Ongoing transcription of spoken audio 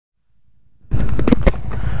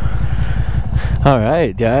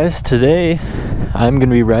Alright guys, today I'm going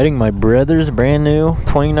to be riding my brother's brand new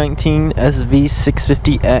 2019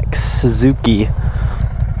 Sv650x Suzuki.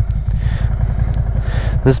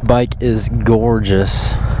 This bike is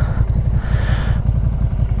gorgeous.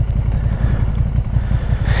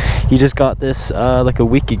 He just got this like a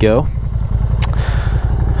week ago.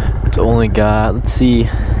 It's only got, let's see,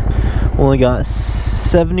 only got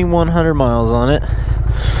 7,100 miles on it.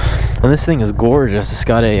 And this thing is gorgeous. It's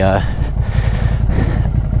got a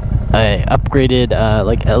upgraded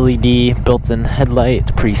like LED built-in headlight.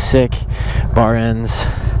 It's pretty sick. Bar ends.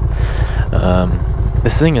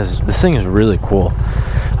 This thing is really cool.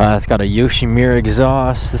 It's got a Yoshimura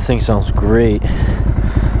exhaust. This thing sounds great.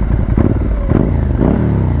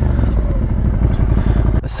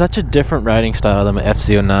 Such a different riding style than my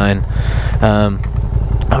FZ09.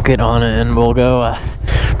 I'll get on it and we'll go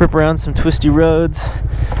rip around some twisty roads.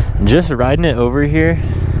 Just riding it over here,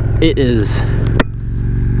 it is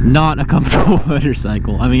not a comfortable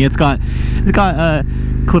motorcycle. I mean, it's got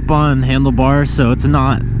clip-on handlebars, so it's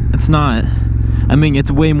not I mean, it's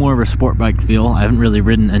way more of a sport bike feel. I haven't really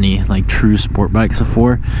ridden any like true sport bikes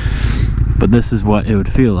before, but this is what it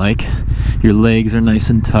would feel like. Your legs are nice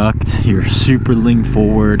and tucked, you're super leaned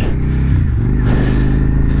forward,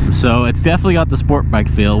 so it's definitely got the sport bike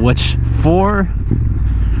feel, which for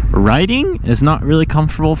riding is not really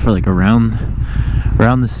comfortable for like around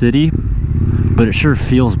the city, but it sure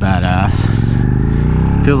feels badass.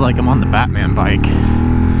 Feels like I'm on the Batman bike.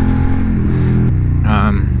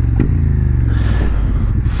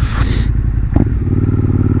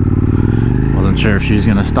 Wasn't sure if she was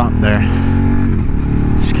gonna stop there.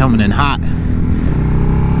 She's coming in hot.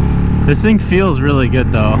 This thing feels really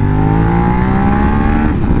good though.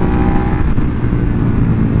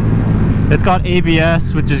 It's got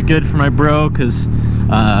ABS, which is good for my bro, because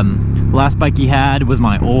the last bike he had was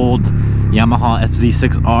my old Yamaha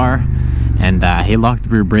FZ6R, and he locked the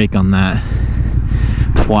rear brake on that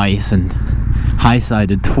twice and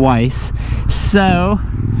high-sided twice, so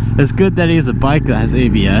it's good that he has a bike that has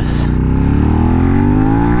ABS.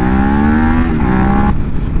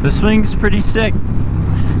 This thing's pretty sick.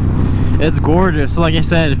 It's gorgeous. Like I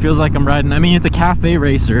said, it feels like I'm riding, I mean, it's a cafe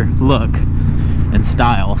racer look and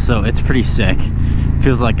style, so it's pretty sick. It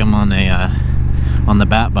feels like I'm on the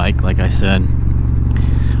Bat bike, like I said.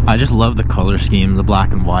 I just love the color scheme, the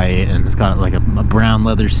black and white, and it's got like a brown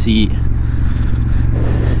leather seat,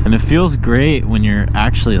 and it feels great when you're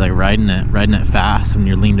actually like riding it fast, when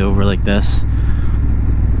you're leaned over like this.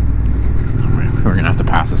 We're gonna have to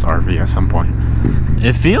pass this RV at some point.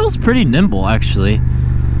 It feels pretty nimble actually.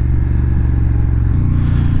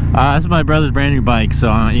 This is my brother's brand new bike,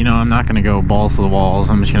 so you know, I'm not gonna go balls to the walls.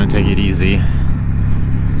 I'm just gonna take it easy,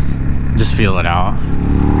 just feel it out.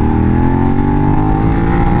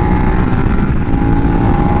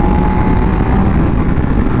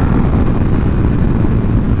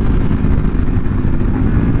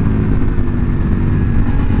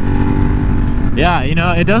 Yeah, you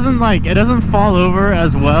know, it doesn't fall over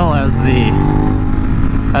as well as the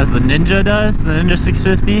Ninja does, the Ninja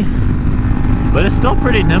 650, but it's still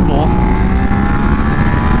pretty nimble.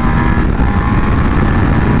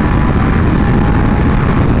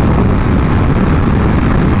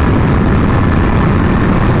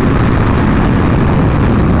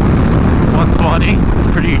 It's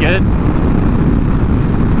pretty good.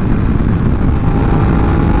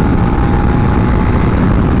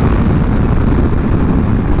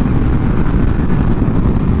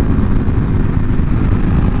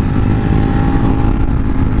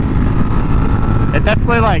 It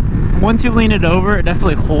definitely, like, once you lean it over, it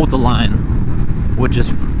definitely holds a line, which is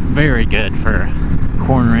very good for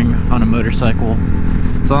cornering on a motorcycle,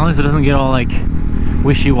 as long as it doesn't get all like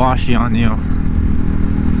wishy-washy on you.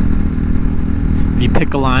 If you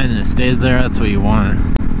pick a line and it stays there, that's what you want.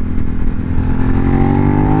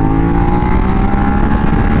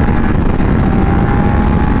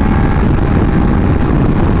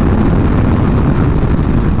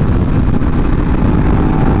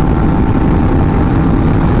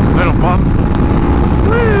 Little bump.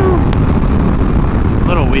 Woo!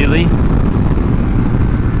 Little wheelie.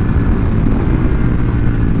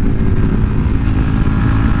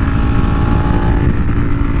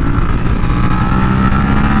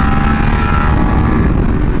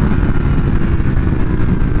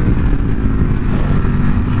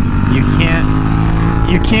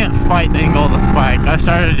 You can't fight the angle of this bike. I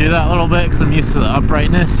started to do that a little bit because I'm used to the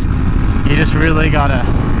uprightness. You just really gotta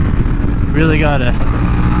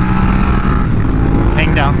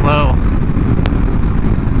hang down low.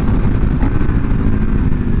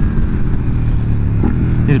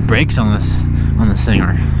 These brakes on this thing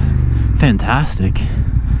are fantastic.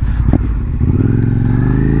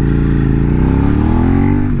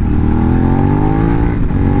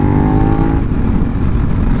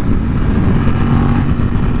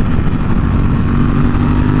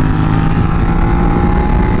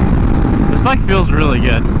 This bike feels really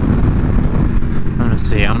good. I'm gonna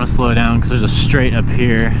see, I'm gonna slow down because there's a straight up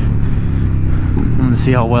here. I'm gonna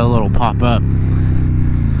see how well it'll pop up.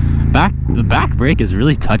 The back brake is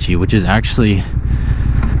really touchy, which is actually,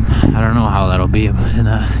 I don't know how that'll be in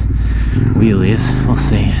wheelies. We'll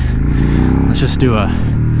see. Let's just do a,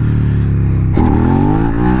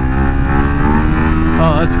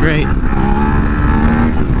 oh, that's great.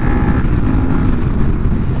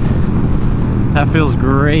 That feels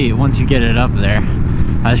great once you get it up there.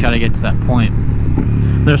 I just gotta get to that point.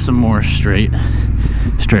 There's some more straight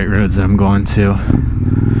roads that I'm going to.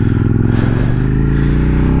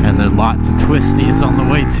 And there's lots of twisties on the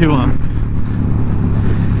way to them.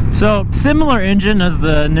 So, similar engine as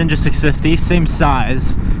the Ninja 650, same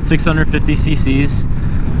size, 650 cc's.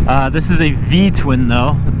 This is a V-twin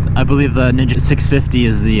though. I believe the Ninja 650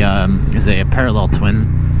 is a parallel twin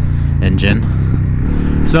engine.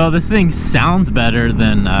 So this thing sounds better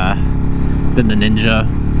than the Ninja.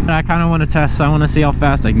 I kind of want to test. I want to see how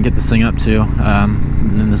fast I can get this thing up to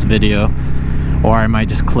in this video, or I might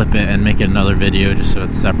just clip it and make it another video just so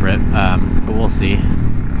it's separate. But we'll see.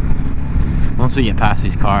 Once we get past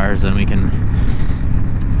these cars, then we can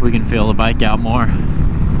feel the bike out more.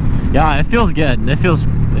 Yeah, it feels good. It feels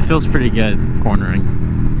pretty good cornering.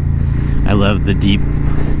 I love the deep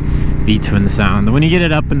V-twin sound. When you get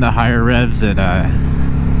it up into higher revs, it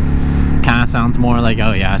kind of sounds more like,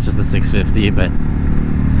 oh yeah, it's just the 650, but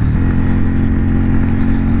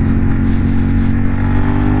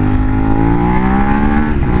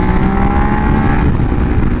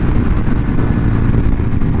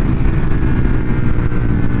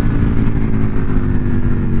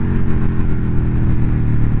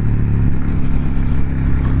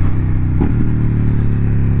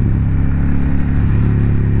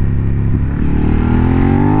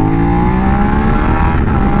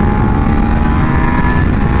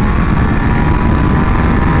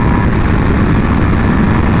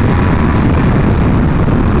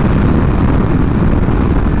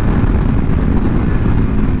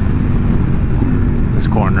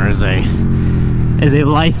is a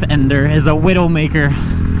life ender, is a widow maker.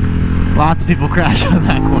 Lots of people crash on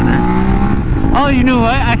that corner. Oh, you know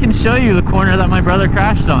what? I can show you the corner that my brother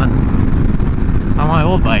crashed on my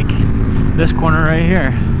old bike. This corner right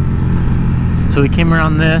here. So we came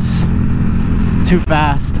around this too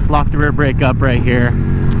fast, locked the rear brake up right here.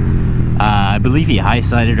 I believe he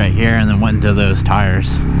high-sided right here and then went into those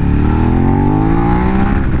tires.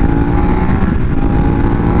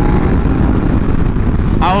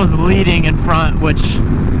 I was leading in front, which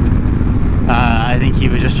I think he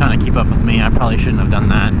was just trying to keep up with me. I probably shouldn't have done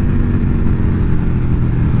that.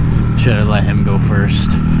 Should have let him go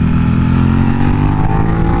first.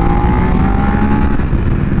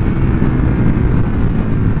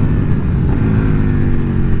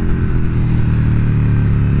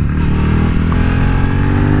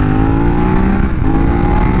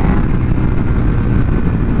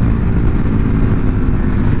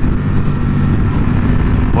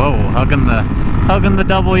 Hugging the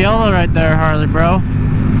double yellow right there, Harley bro.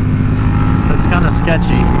 That's kind of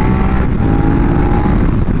sketchy.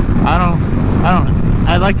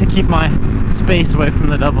 I like to keep my space away from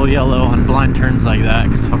the double yellow on blind turns like that,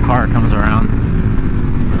 because if a car comes around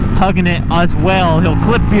hugging it as well, he'll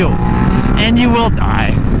clip you and you will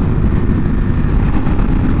die.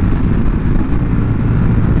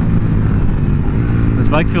 This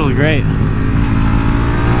bike feels great.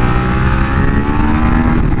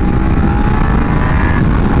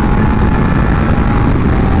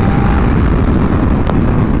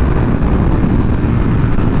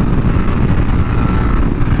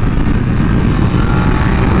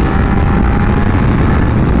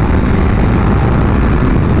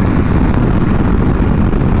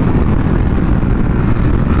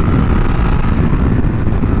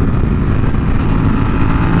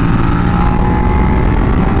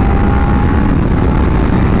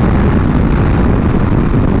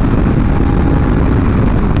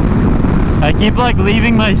 I keep like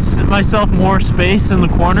leaving myself more space in the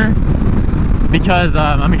corner because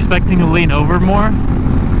I'm expecting to lean over more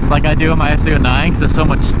like I do on my Sv650x because it's so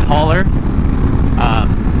much taller.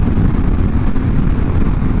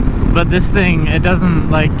 But this thing, it doesn't,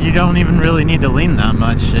 like, you don't even really need to lean that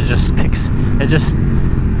much. It just picks, it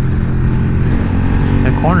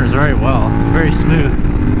corners very well, very smooth.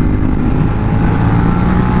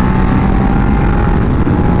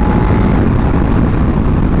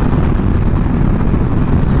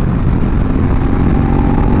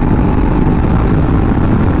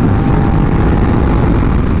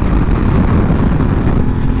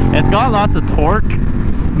 It's got lots of torque,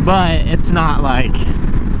 but it's not like,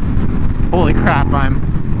 holy crap,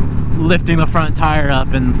 I'm lifting the front tire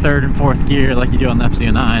up in third and fourth gear like you do on the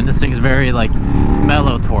Sv650x. This thing's very like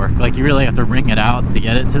mellow torque, like you really have to wring it out to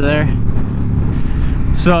get it to there.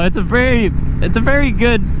 So it's a very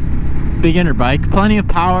good beginner bike. Plenty of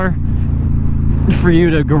power for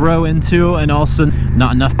you to grow into, and also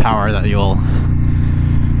not enough power that you'll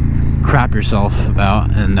crap yourself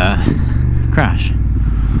about and crash.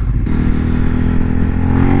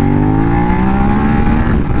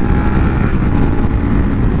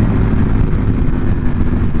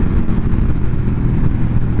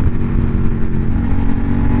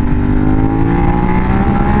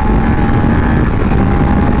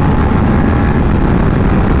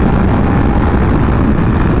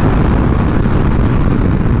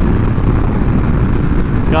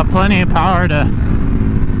 Got plenty of power to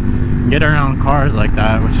get around cars like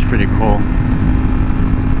that, which is pretty cool.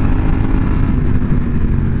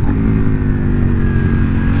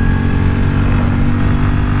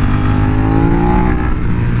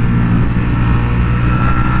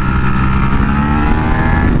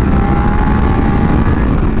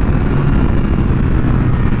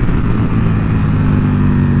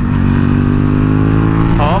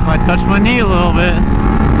 Oh, I touched my knee a little bit.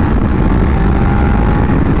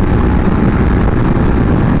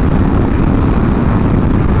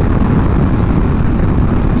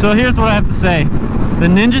 So here's what I have to say. The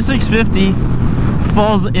Ninja 650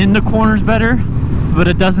 falls into corners better, but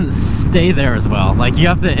it doesn't stay there as well. Like you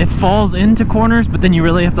have to, it falls into corners, but then you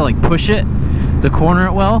really have to like push it to corner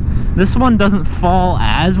it well. This one doesn't fall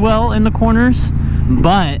as well in the corners,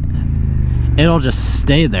 but it'll just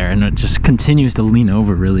stay there and it just continues to lean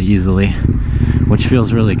over really easily, which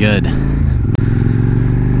feels really good.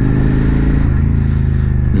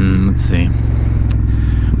 Let's see.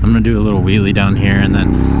 I'm gonna do a little wheelie down here, and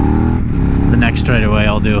then the next straightaway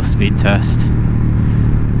I'll do a speed test.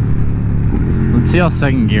 Let's see how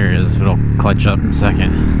second gear is, if it'll clutch up in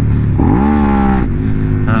second.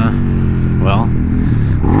 Well,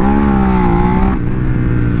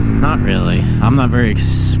 not really. I'm not very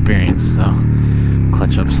experienced though,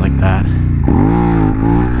 clutch ups like that.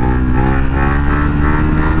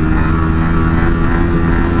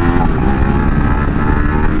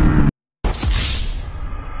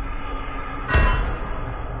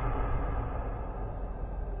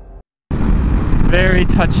 Very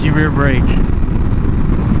touchy rear brake.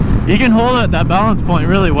 You can hold it at that balance point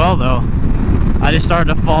really well though. I just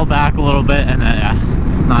started to fall back a little bit, and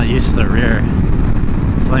I'm not used to the rear.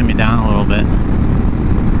 Slaying me down a little bit.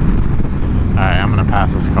 Alright, I'm gonna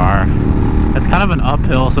pass this car. It's kind of an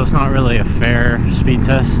uphill, so it's not really a fair speed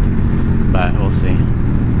test, but we'll see.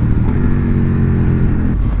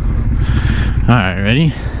 Alright,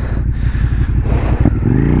 ready?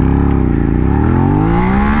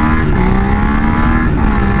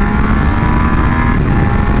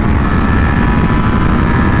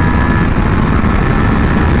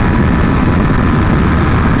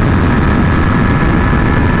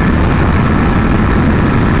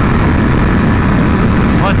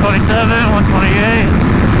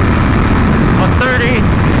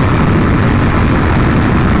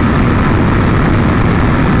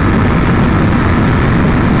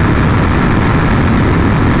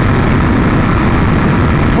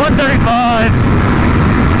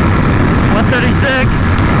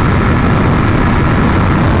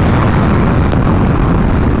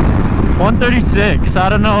 $136. I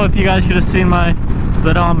don't know if you guys could have seen my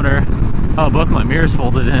speedometer. Oh, both my mirrors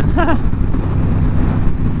folded in.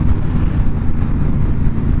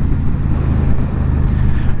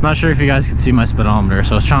 I'm not sure if you guys could see my speedometer,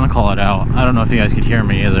 so I was trying to call it out. I don't know if you guys could hear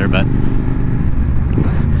me either, but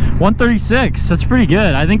 136, that's pretty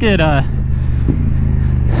good. I think it on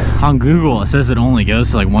Google it says it only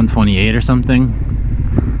goes to like 128 or something.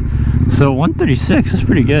 So 136 is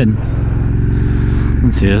pretty good.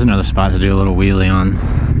 Let's see, there's another spot to do a little wheelie on.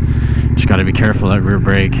 Just got to be careful of that rear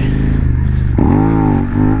brake.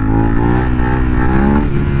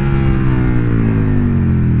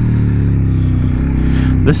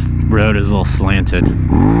 This road is a little slanted,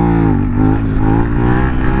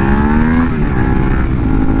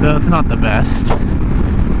 so it's not the best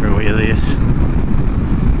for wheelies.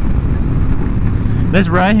 This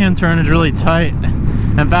right hand turn is really tight.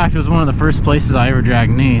 In fact, it was one of the first places I ever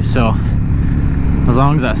dragged knee, so as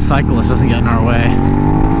long as that cyclist doesn't get in our way.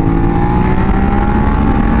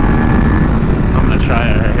 I'm gonna try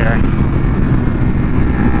it right here.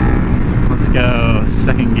 Let's go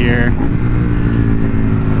second gear.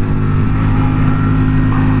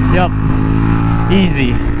 Yep,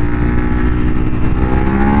 easy.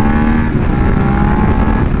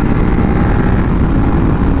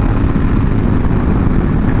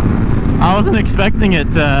 wasn't expecting it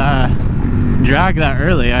to drag that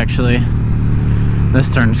early, actually.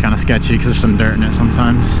 This turn's kind of sketcy because there's some dirt in it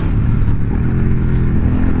sometimes.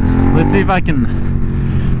 Let's see if I can...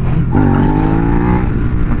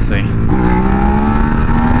 Let's see.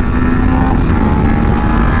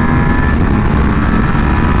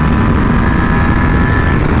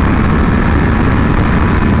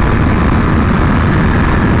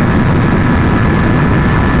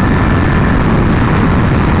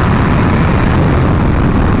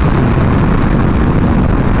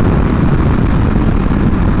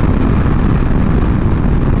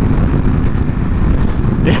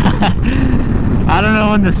 I don't know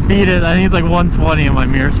when to speed it. I think it's like 120 and my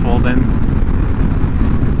mirrors fold in.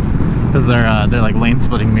 Because they're like lane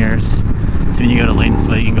splitting mirrors. So when you go to lane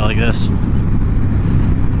split, you can go like this.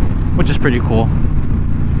 Which is pretty cool.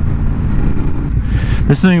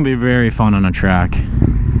 This thing will be very fun on a track.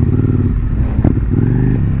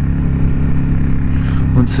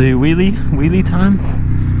 Let's see, wheelie time.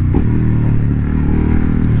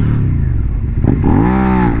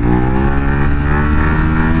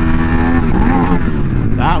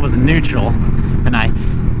 That was neutral, and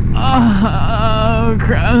oh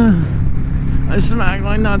crap, I smacked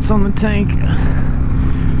my nuts on the tank.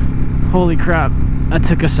 Holy crap, that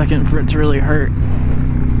took a second for it to really hurt.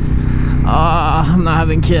 I'm not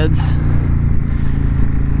having kids.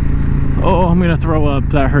 Oh, I'm gonna throw up.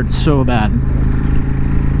 That hurts so bad.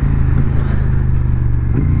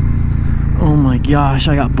 Oh my gosh,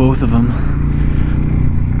 I got both of them.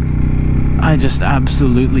 I just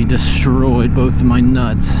absolutely destroyed both of my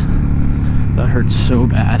nuts. That hurts so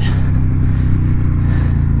bad.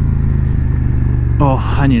 Oh,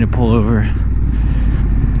 I need to pull over.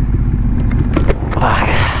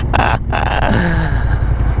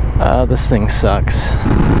 This thing sucks.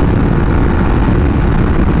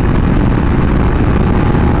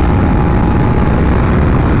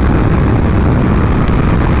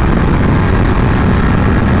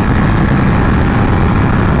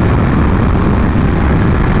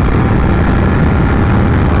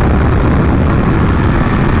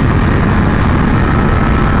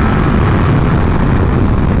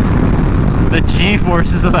 The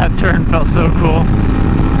G-forces of that turn felt so cool.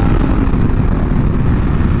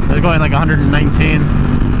 They're going like 119.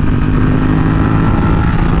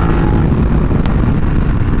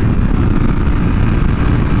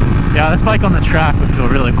 Yeah, this bike on the track would feel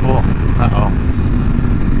really cool. Uh-oh.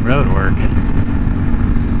 Road work.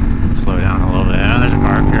 Slow down a little bit. Yeah, there's a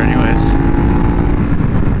car up here anyways.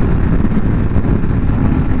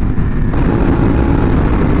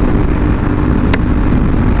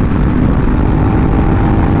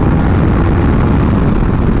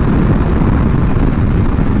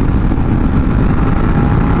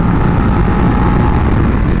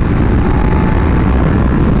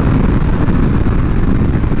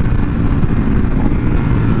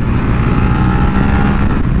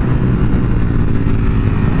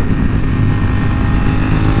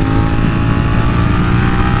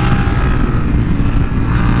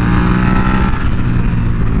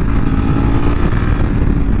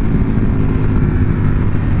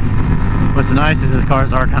 What's nice is his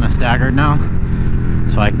cars are kind of staggered now,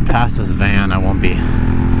 so I pass this van, I won't be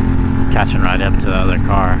catching right up to the other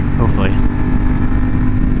car, hopefully.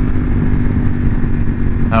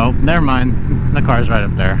 Oh, never mind, the car's right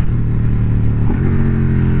up there.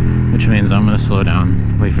 Which means I'm going to slow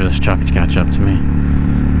down, wait for this truck to catch up to me.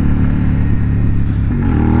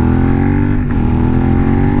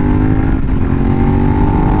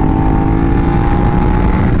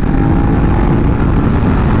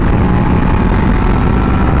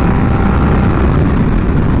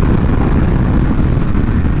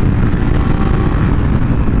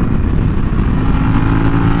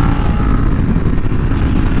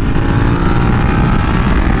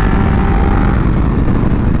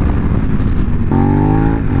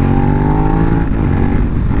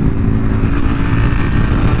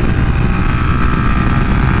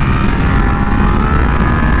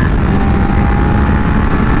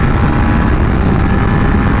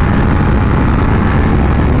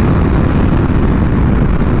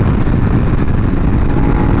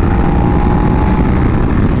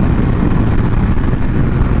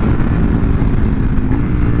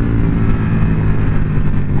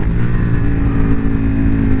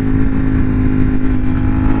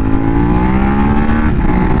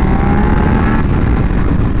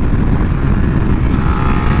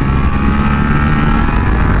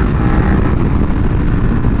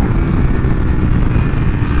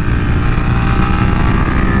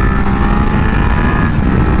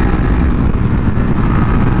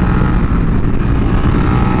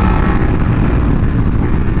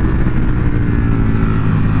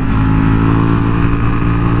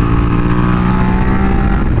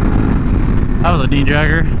 knee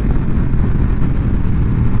dragger.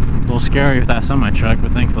 A little scary with that semi truck,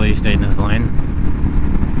 but thankfully he stayed in his lane.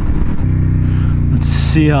 Let's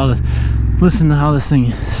see how this, listen to how this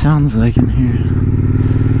thing sounds like in here.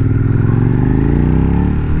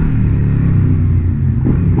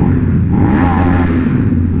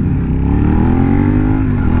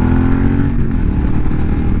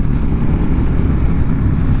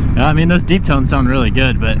 I mean, those deep tones sound really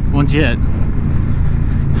good, but once you hit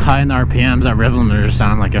high in the RPMs, that rev limiter just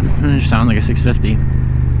sound like a 650.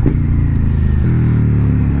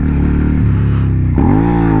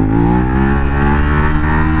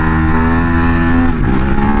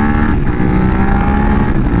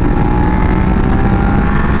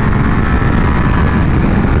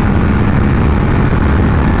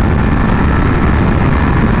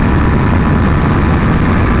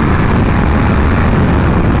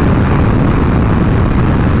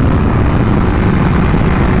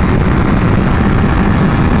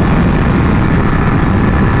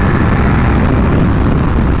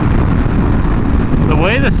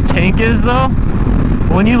 This tank is though,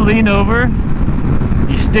 when you lean over,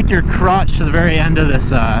 you stick your crotch to the very end of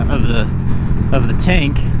this of the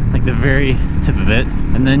tank, like the very tip of it,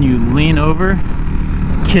 and then you lean over,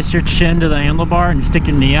 kiss your chin to the handlebar, and you stick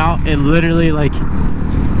your knee out. It literally, like,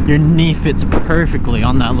 your knee fits perfectly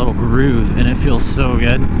on that little groove, and it feels so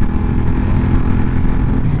good.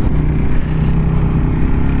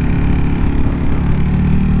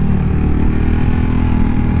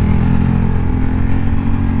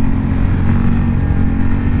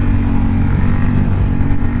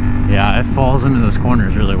 Yeah, it falls into those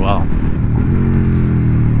corners really well.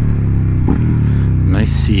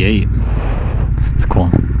 Nice C8. It's cool.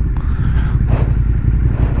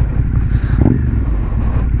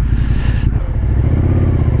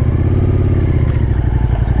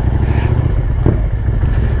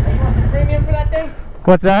 Premium for that thing?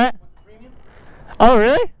 What's that? Oh,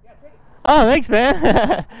 really? Yeah, take it. Oh, thanks,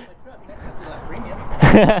 man.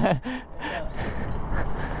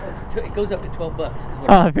 It goes up to 12 bucks.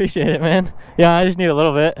 Oh, I appreciate it, man. Yeah, I just need a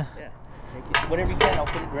little bit. Yeah, take it. Whatever you can, I'll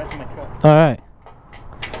put it in the rest of my truck. All right.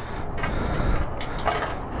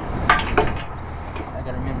 I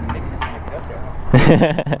gotta remember to mix it and make it up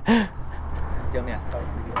there. Tell me, I probably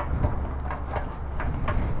forget.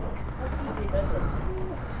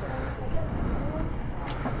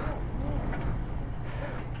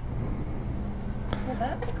 Well,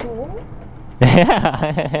 that's cool.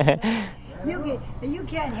 Yeah. You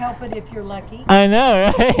can't help it if you're lucky. I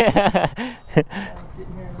know, right?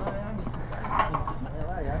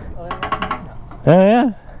 Oh,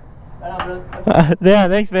 yeah. Yeah,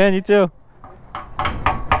 thanks, man. You too.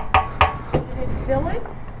 Did it fill it?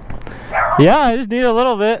 Yeah, I just need a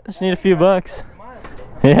little bit. Just need a few bucks.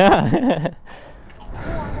 Yeah.